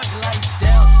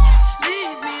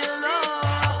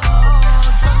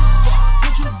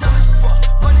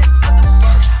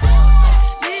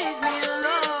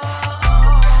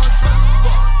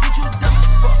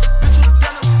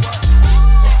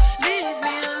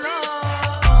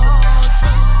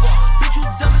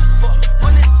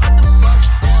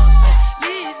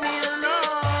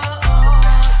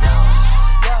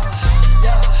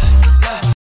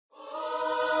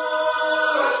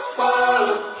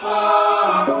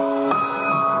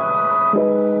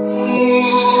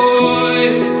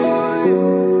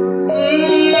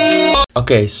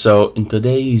Okay, so in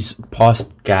today's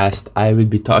podcast, I will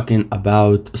be talking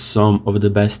about some of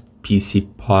the best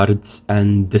PC parts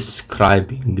and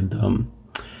describing them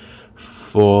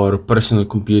for personal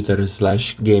computers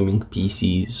slash gaming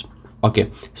PCs. Okay,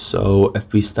 so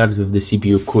if we start with the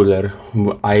CPU cooler,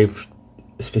 I've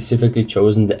specifically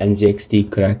chosen the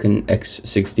NZXT Kraken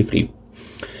X63.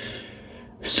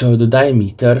 So the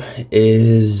diameter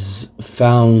is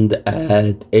found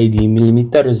at 80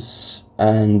 millimeters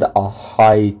and a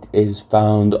height is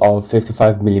found of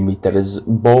 55 millimeters.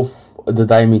 Both the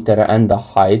diameter and the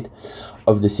height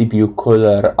of the CPU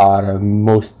cooler are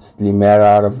mostly made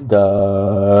out of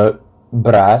the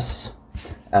brass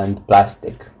and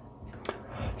plastic.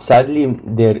 Sadly,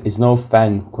 there is no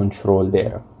fan control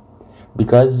there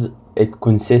because it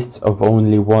consists of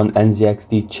only one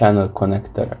NZXT channel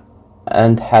connector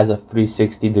and has a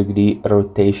 360-degree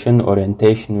rotation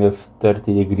orientation with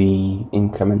 30-degree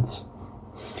increments.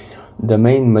 The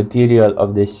main material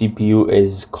of the CPU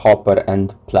is copper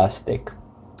and plastic.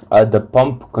 The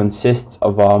pump consists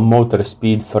of a motor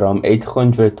speed from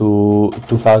 800 to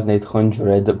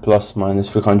 2800 plus minus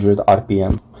 300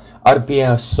 RPM.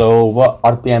 So what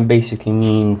RPM basically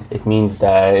means, it means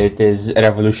that it is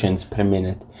revolutions per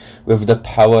minute with the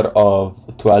power of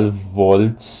 12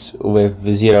 volts with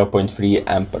 0.3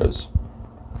 amperes.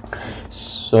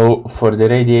 So for the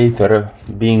radiator,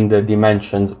 being the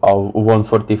dimensions of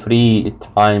 143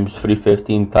 times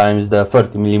 315 times the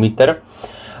 30 millimeter,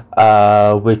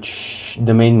 which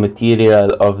the main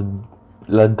material of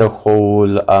the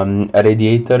whole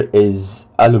radiator is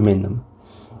aluminum.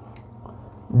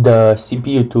 The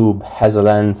CPU tube has a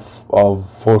length of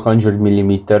 400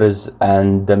 millimeters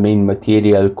and the main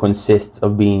material consists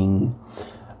of being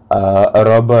a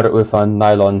rubber with a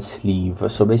nylon sleeve.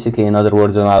 So basically, in other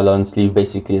words, a nylon sleeve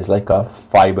basically is like a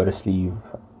fiber sleeve.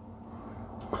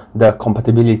 The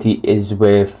compatibility is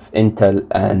with Intel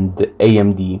and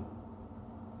AMD.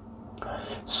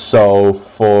 So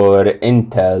for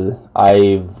Intel,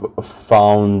 I've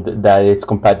found that it's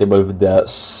compatible with the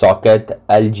socket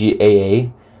LGA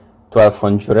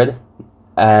 1200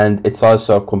 and it's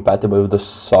also compatible with the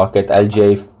socket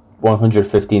LGA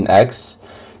 115X.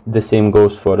 The same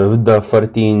goes for the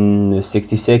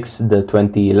 1366, the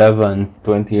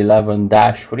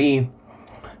 2011-3,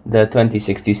 the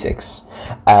 2066.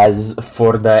 As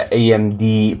for the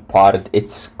AMD part,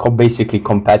 it's basically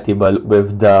compatible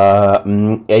with the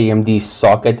AMD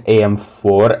socket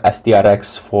AM4,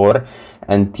 STRX4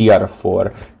 and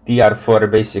TR4. TR4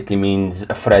 basically means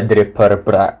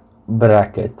Threadripper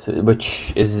bracket,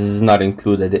 which is not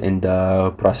included in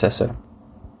the processor.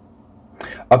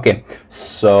 Okay,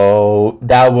 so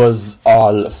that was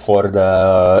all for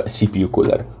the CPU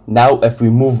cooler. Now, if we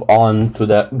move on to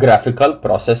the graphical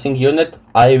processing unit,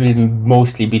 I will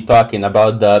mostly be talking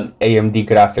about the AMD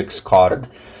graphics card,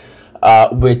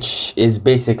 which is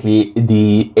basically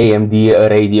the AMD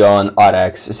Radeon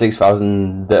RX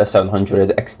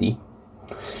 6700 XT.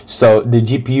 So the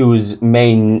GPU's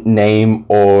main name,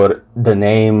 or the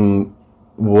name,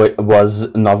 was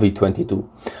Navi 22.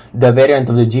 The variant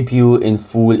of the GPU in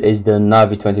full is the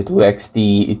Navi 22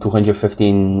 XT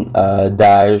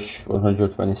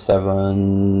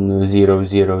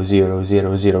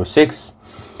 215-127-0000006,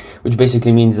 which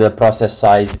basically means the process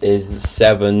size is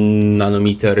 7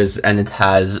 nanometers and it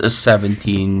has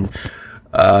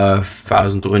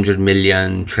 17,200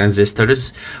 million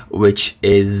transistors, which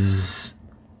is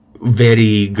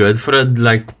very good for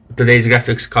today's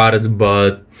graphics card.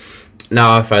 But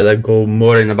now, if I go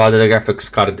more in about the graphics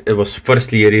card, it was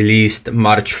firstly released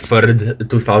March 3rd,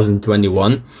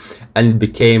 2021, and it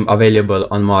became available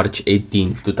on March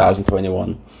 18th,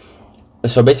 2021.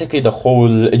 So basically, the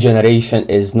whole generation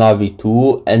is Navi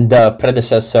 2, and the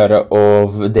predecessor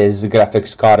of this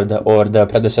graphics card, or the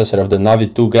predecessor of the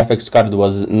Navi 2 graphics card,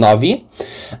 was Navi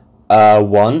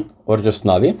 1, or just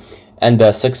Navi, and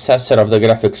the successor of the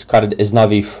graphics card is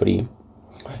Navi 3.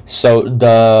 So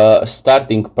the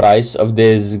starting price of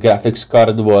this graphics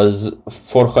card was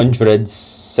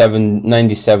 497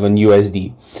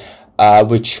 USD,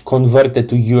 which converted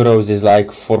to euros is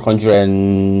like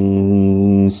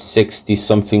 460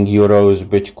 something euros,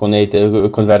 which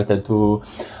converted to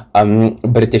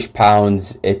British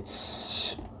pounds,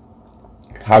 it's,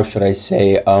 how should I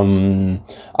say,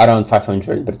 around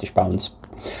 500 British pounds.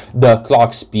 The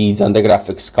clock speeds on the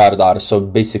graphics card are, so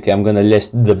basically I'm gonna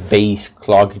list the base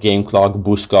clock, game clock,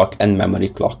 boost clock and memory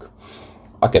clock.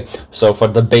 Okay, so for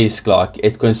the base clock,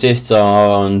 it consists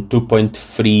on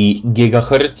 2.3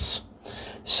 gigahertz.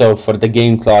 So for the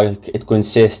game clock, it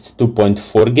consists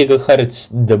 2.4 gigahertz.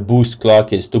 The boost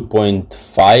clock is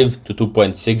 2.5 to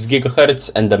 2.6 gigahertz,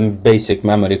 and the basic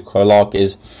memory clock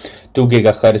is 2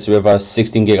 gigahertz with a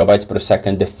 16 gigabytes per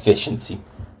second efficiency.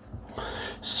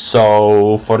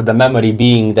 So for the memory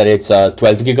being that it's a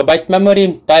 12 gigabyte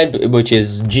memory type, which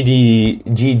is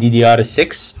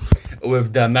GDDR6,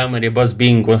 with the memory bus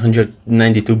being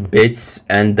 192 bits,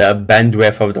 and the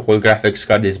bandwidth of the whole graphics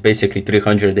card is basically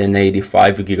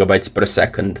 385 gigabytes per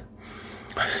second,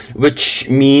 which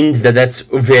means that that's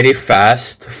very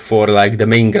fast for like the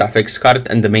main graphics card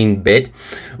and the main bit.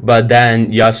 But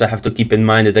then you also have to keep in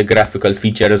mind that the graphical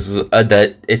features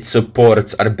that it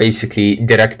supports are basically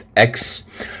DirectX.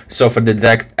 So for the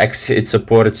DirectX, it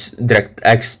supports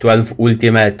DirectX 12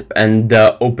 Ultimate, and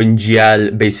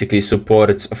OpenGL basically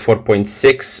supports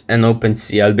 4.6, and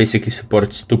OpenCL basically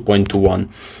supports 2.1.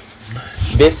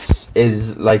 This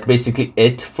is like basically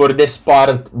it for this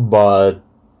part, but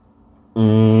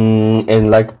in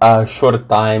like a short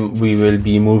time we will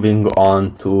be moving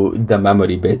on to the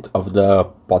memory bit of the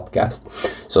podcast,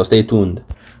 so stay tuned.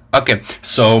 Okay,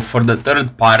 so for the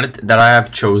third part that I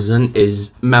have chosen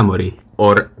is memory,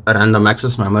 or random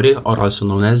access memory, or also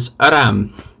known as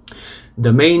RAM.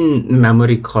 The main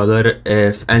memory color,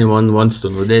 if anyone wants to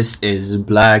know this, is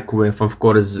black with of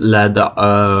course LED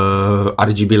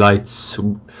RGB lights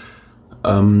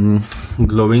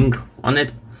glowing on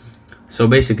it. So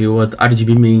basically what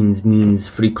RGB means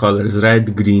three colors: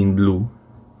 red, green, blue.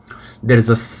 There's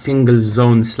a single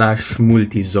zone /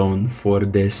 multi-zone for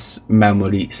this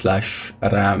memory /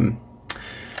 RAM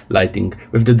lighting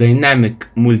with the dynamic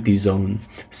multi-zone.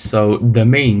 So the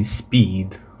main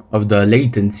speed of the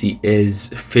latency is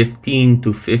 15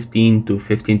 to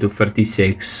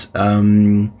 36.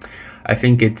 I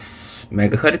think it's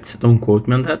megahertz, don't quote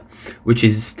me on that, which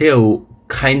is still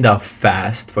kind of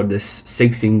fast for this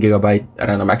 16 gigabyte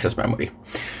random access memory.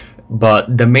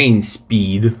 But the main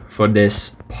speed for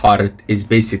this part is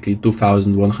basically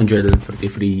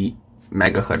 2133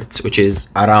 megahertz, which is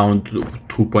around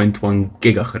 2.1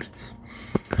 gigahertz.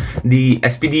 The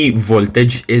SPD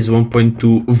voltage is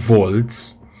 1.2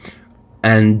 volts,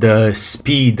 and the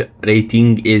speed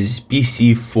rating is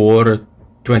PC4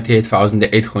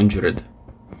 28800,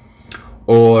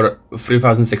 or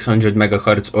 3600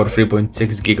 megahertz, or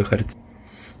 3.6 gigahertz.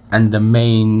 And the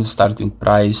main starting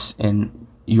price in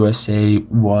USA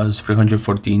was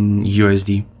 314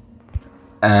 USD,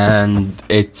 and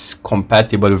it's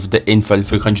compatible with the Intel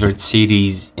 300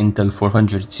 series, Intel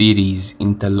 400 series,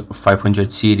 Intel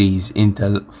 500 series,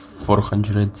 Intel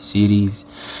 400 series,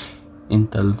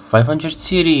 Intel 500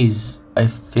 series. I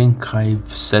think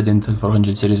I've said Intel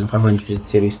 400 series and 500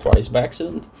 series twice by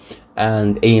accident.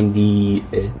 And AMD,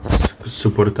 it's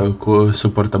supportable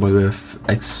with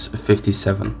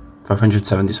X57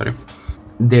 570, sorry.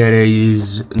 There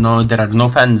are no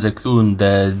fans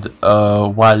included,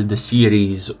 while the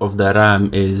series of the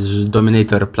RAM is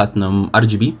Dominator Platinum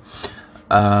RGB.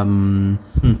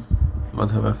 What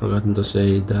have I forgotten to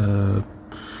say?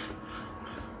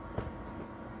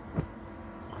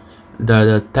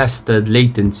 The tested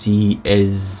latency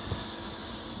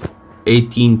is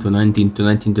 18 to 19 to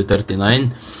 19 to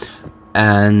 39,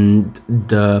 and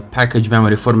the package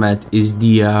memory format is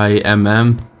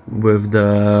DIMM, with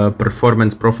the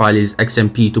performance profile is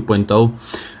XMP 2.0,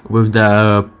 with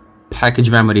the package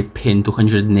memory pin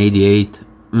 288,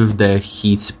 with the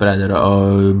heat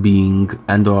spreader being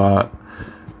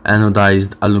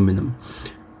anodized aluminum,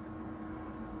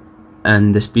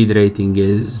 and the speed rating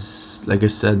is, like I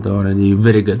said already,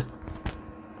 very good.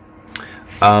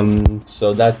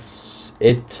 So that's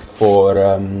it for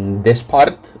this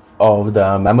part of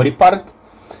the memory part,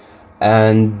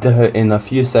 and in a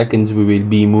few seconds we will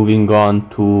be moving on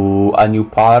to a new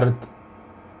part,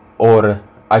 or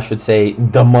I should say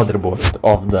the motherboard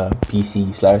of the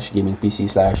PC / gaming PC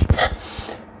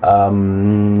 /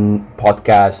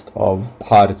 podcast of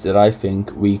parts that I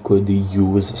think we could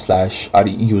use / are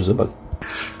usable.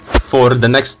 For the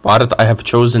next part I have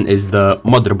chosen is the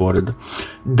motherboard.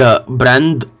 The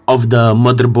brand of the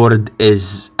motherboard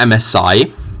is MSI,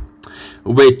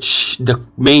 which the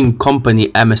main company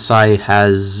MSI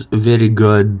has very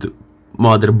good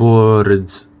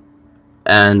motherboards,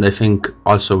 and I think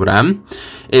also RAM.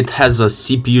 It has a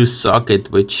CPU socket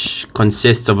which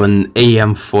consists of an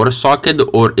AM4 socket,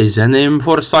 or is an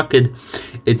AM4 socket.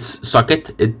 Its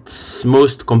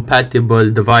most compatible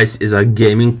device is a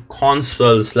gaming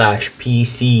console /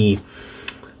 PC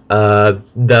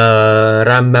The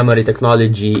RAM memory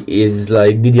technology is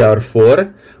like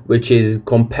DDR4, which is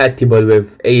compatible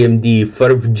with AMD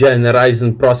 4th gen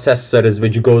Ryzen processors,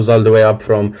 which goes all the way up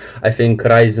from, I think,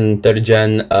 Ryzen 3rd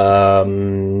gen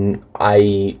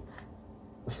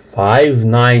i5,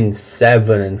 9,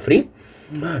 7, and 3.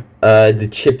 The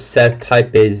chipset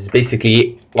type is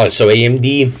basically also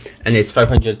AMD, and it's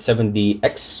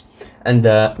 570X, and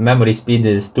the memory speed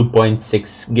is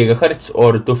 2.6 gigahertz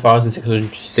or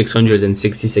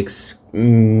 2666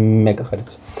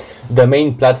 megahertz. The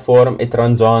main platform it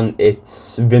runs on,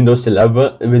 it's Windows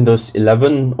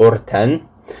 11 or 10.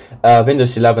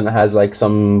 Windows 11 has like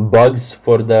some bugs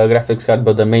for the graphics card,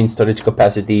 but the main storage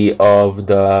capacity of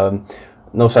the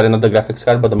not the graphics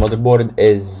card, but the motherboard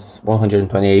is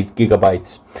 128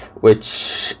 gigabytes,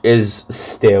 which is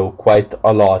still quite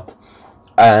a lot.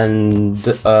 And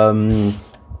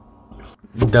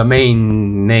the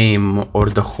main name or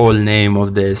the whole name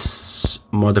of this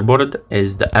motherboard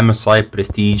is the MSI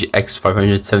Prestige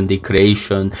X570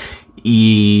 Creation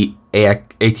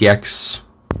ATX.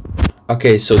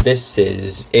 Okay, so this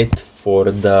is it for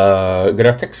the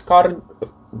graphics card,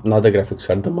 not the graphics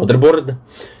card, the motherboard.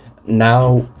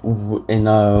 Now, in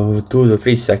 2 to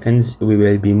 3 seconds, we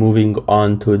will be moving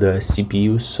on to the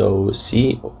CPU. So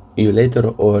see you later,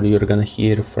 or you're gonna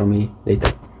hear from me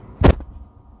later.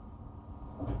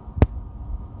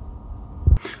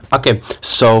 Okay,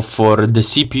 so for the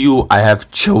CPU, I have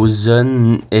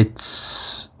chosen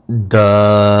it's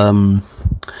the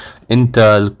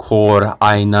Intel Core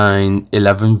i9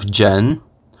 11th gen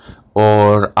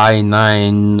or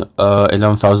i9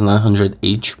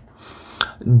 11900H.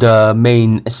 The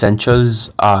main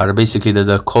essentials are basically that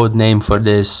the code name for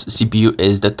this CPU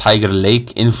is the Tiger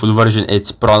Lake. In full version,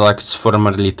 its products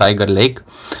formerly Tiger Lake.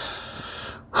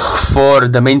 For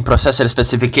the main processor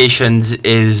specifications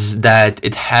is that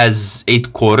it has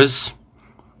 8 cores,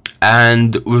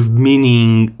 and with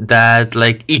meaning that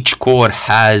like each core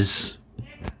has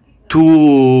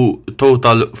 2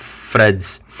 total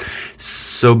threads.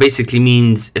 So basically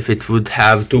means if it would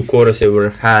have 2 cores, it would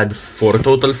have had 4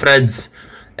 total threads.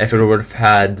 If it would have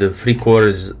had 3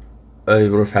 cores,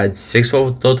 it would have had 6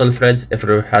 total threads. If it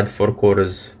would have had 4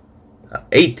 cores,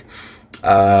 8.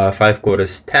 5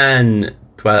 cores, 10.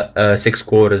 6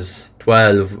 cores,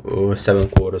 12. 7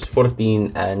 cores,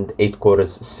 14. And 8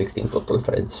 cores, 16 total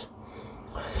threads.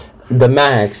 The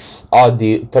max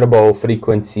audio turbo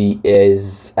frequency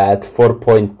is at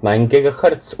 4.9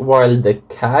 gigahertz, while the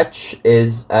cache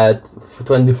is at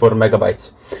 24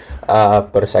 megabytes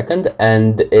per second,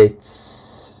 and it's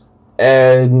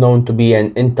known to be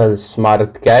an Intel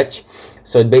Smart Cache.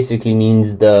 So it basically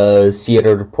means the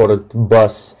serial port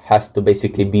bus has to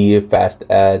basically be fast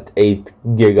at 8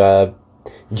 giga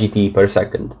GT per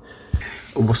second.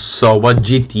 So what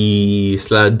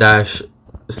GT/S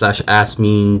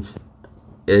means,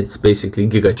 it's basically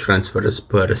giga transfers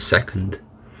per second.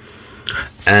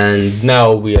 And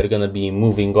now we are gonna be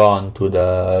moving on to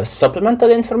the supplemental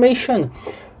information.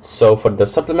 So for the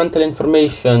supplemental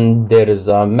information, there is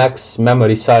a max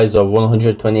memory size of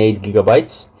 128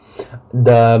 gigabytes.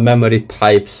 The memory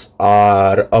types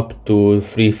are up to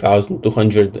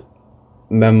 3200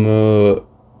 mega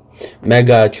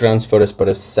transfers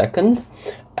per second,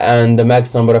 and the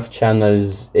max number of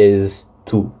channels is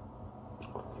 2,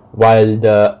 while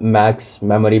the max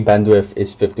memory bandwidth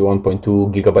is 51.2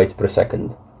 gigabytes per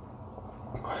second.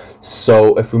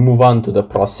 So if we move on to the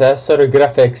processor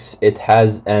graphics, it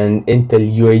has an Intel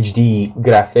UHD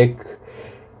graphic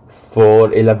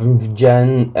for 11th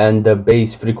gen, and the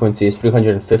base frequency is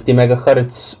 350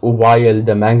 megahertz, while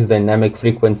the max dynamic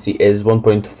frequency is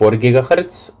 1.4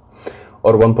 gigahertz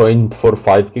or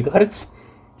 1.45 gigahertz.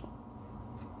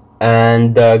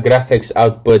 And the graphics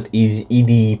output is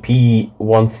EDP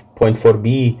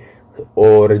 1.4B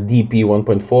or DP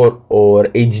 1.4 or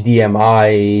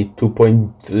HDMI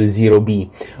 2.0B,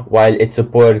 while it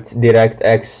supports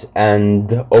DirectX and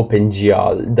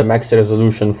OpenGL. The max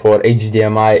resolution for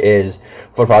HDMI is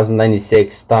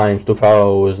 4096 times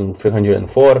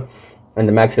 2304, and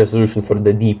the max resolution for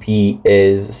the DP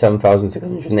is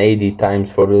 7680 times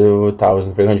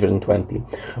 4320,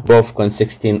 both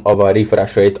consisting of a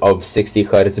refresh rate of 60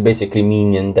 Hz, basically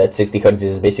meaning that 60 Hz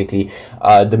is basically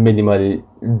the minimal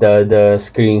the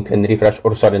screen can refresh,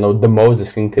 or sorry, no, the most the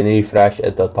screen can refresh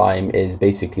at the time is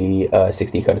basically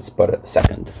 60 Hz per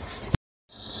second.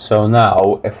 So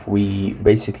now if we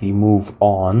basically move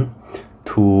on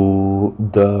to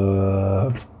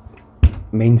the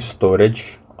main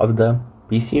storage of the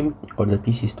PC or the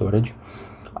PC storage,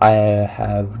 I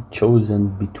have chosen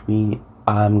between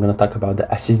I'm gonna talk about the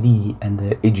SSD and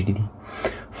the HDD.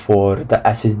 For the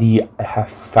SSD, I have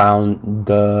found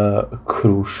the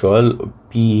Crucial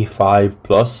P5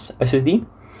 Plus SSD,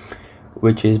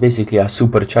 which is basically a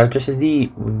supercharged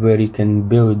SSD where you can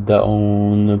build the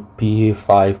own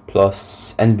P5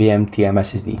 Plus NVMe TM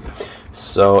SSD.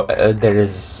 So there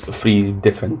is 3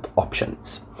 different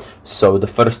options. So the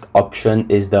first option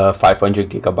is the 500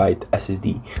 gigabyte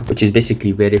SSD, which is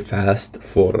basically very fast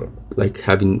for like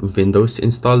having Windows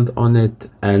installed on it,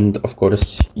 and of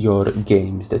course your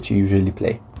games that you usually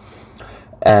play.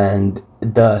 And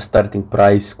the starting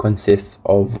price consists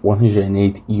of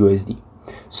 108 USD.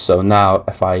 So now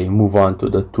if I move on to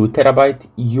the 1 terabyte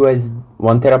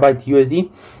USD,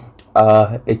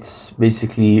 it's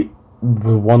basically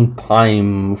 1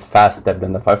 time faster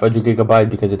than the 500 gigabyte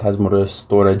because it has more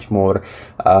storage, more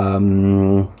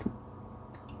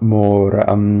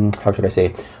how should I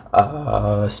say,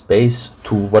 space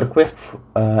to work with,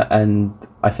 and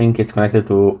I think it's connected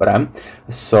to RAM.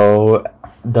 So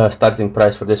the starting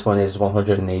price for this one is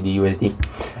 180 USD,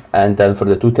 and then for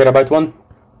the 2 terabyte one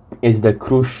is the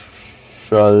Crucial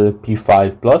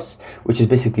P5 Plus, which is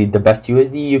basically the best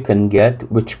USD you can get,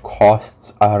 which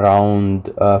costs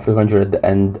around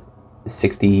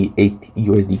 368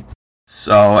 USD.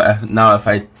 So now if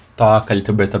I talk a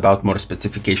little bit about more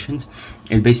specifications,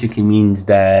 it basically means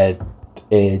that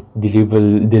it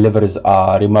delivers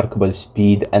a remarkable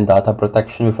speed and data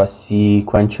protection with a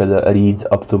sequential reads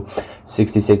up to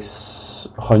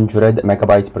 6600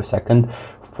 megabytes per second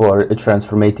for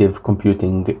transformative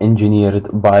computing, engineered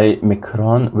by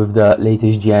Micron with the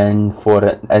latest Gen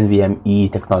 4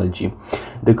 NVMe technology.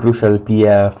 The Crucial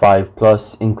P5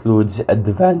 Plus includes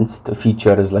advanced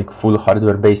features like full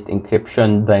hardware-based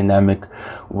encryption, dynamic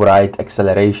write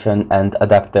acceleration, and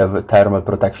adaptive thermal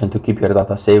protection to keep your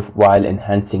data safe while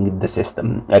enhancing the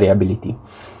system reliability.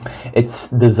 It's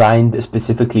designed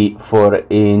specifically for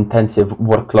intensive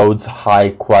workloads,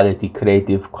 high-quality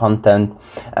creative content,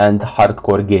 and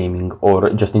hardcore gaming, or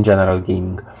just in general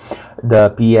gaming. The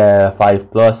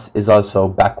P5 Plus is also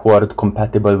backward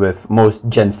compatible with most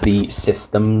Gen 3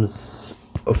 systems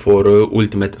for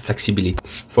ultimate flexibility.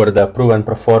 For the proven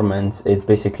performance, it's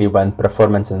basically when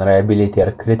performance and reliability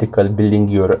are critical, building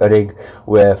your rig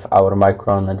with our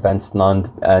Micron Advanced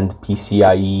NAND and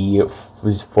PCIe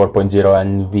 4.0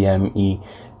 and NVMe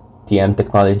TM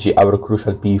technology. Our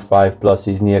Crucial P5 Plus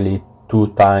is nearly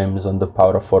 2 times on the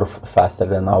power of 4 faster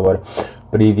than our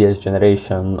previous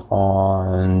generation,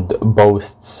 and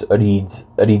boasts read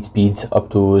speeds up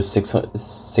to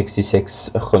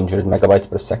 6600 megabytes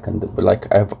per second, like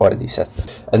I've already said.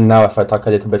 And now if I talk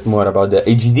a little bit more about the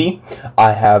HDD,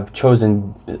 I have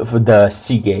chosen the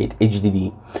Seagate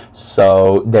HDD.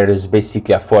 So there is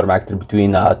basically a form factor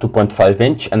between a 2.5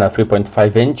 inch and a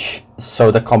 3.5 inch.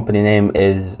 So the company name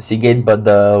is Seagate, but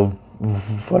the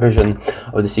version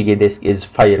of the Seagate disk is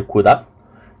FireCuda.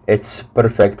 It's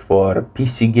perfect for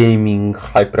PC gaming,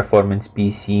 high performance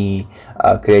PC,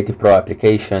 Creative Pro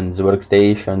applications,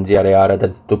 workstations, yada yada.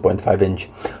 That's 2.5 inch.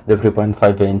 The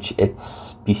 3.5 inch,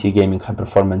 it's PC gaming, high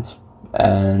performance,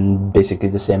 and basically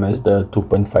the same as the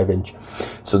 2.5 inch.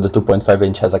 So the 2.5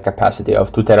 inch has a capacity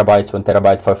of 2 terabytes, 1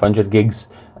 terabyte, 500 gigs,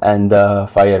 and the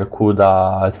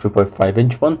FireCuda 3.5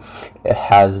 inch one, it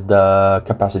has the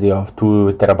capacity of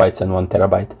 2 terabytes and 1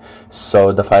 terabyte.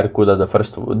 So the FireCuda,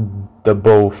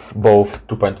 both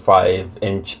 2.5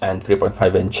 inch and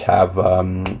 3.5 inch have a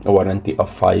warranty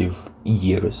of 5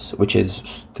 years, which is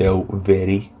still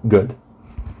very good.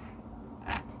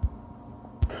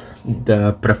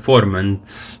 The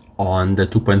performance on the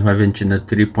 2.5 inch and the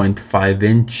 3.5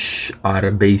 inch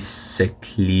are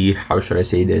basically, how should I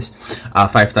say this,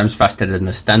 5 times faster than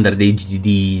the standard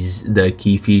HDDs. The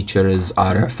key features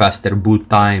are faster boot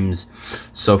times.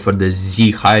 So for the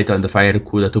Z height on the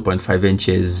FireCuda 2.5 inch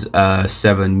is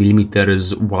 7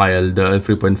 millimeters, while the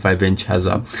 3.5 inch has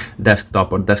a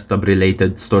desktop or desktop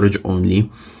related storage only.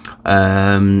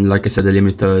 Like I said, the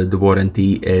limited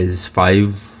warranty is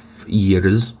 5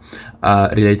 years.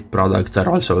 Related products are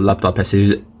also laptop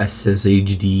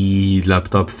SSHD,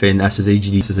 laptop fin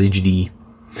SSHD,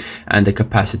 and the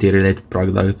capacity related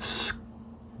products.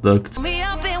 Insieme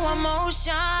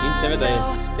da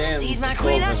esterno,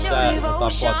 come sta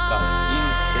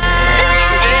podcast.